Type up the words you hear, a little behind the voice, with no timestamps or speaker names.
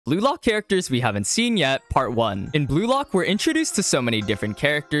BLUELOCK characters we haven't seen yet, Part 1. In BLUELOCK, we're introduced to so many different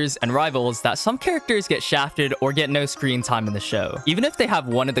characters and rivals that some characters get shafted or get no screen time in the show. Even if they have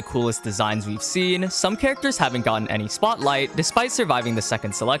one of the coolest designs we've seen, some characters haven't gotten any spotlight despite surviving the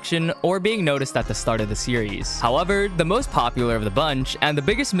second selection or being noticed at the start of the series. However, the most popular of the bunch and the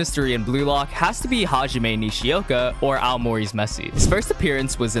biggest mystery in BLUELOCK has to be Hajime Nishioka, or Aomori's Messi. His first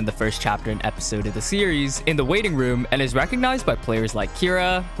appearance was in the first chapter and episode of the series, in the waiting room, and is recognized by players like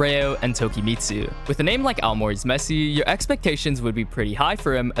Kira, Reo, and Tokimitsu. With a name like Aomori's Messi, your expectations would be pretty high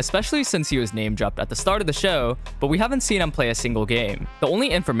for him, especially since he was name dropped at the start of the show, but we haven't seen him play a single game. The only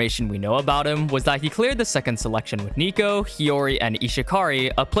information we know about him was that he cleared the second selection with Nico, Hiyori, and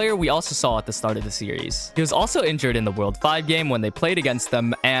Ishikari, a player we also saw at the start of the series. He was also injured in the World 5 game when they played against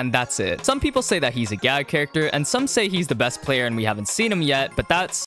them, and that's it. Some people say that he's a gag character, and some say he's the best player and we haven't seen him yet, but that's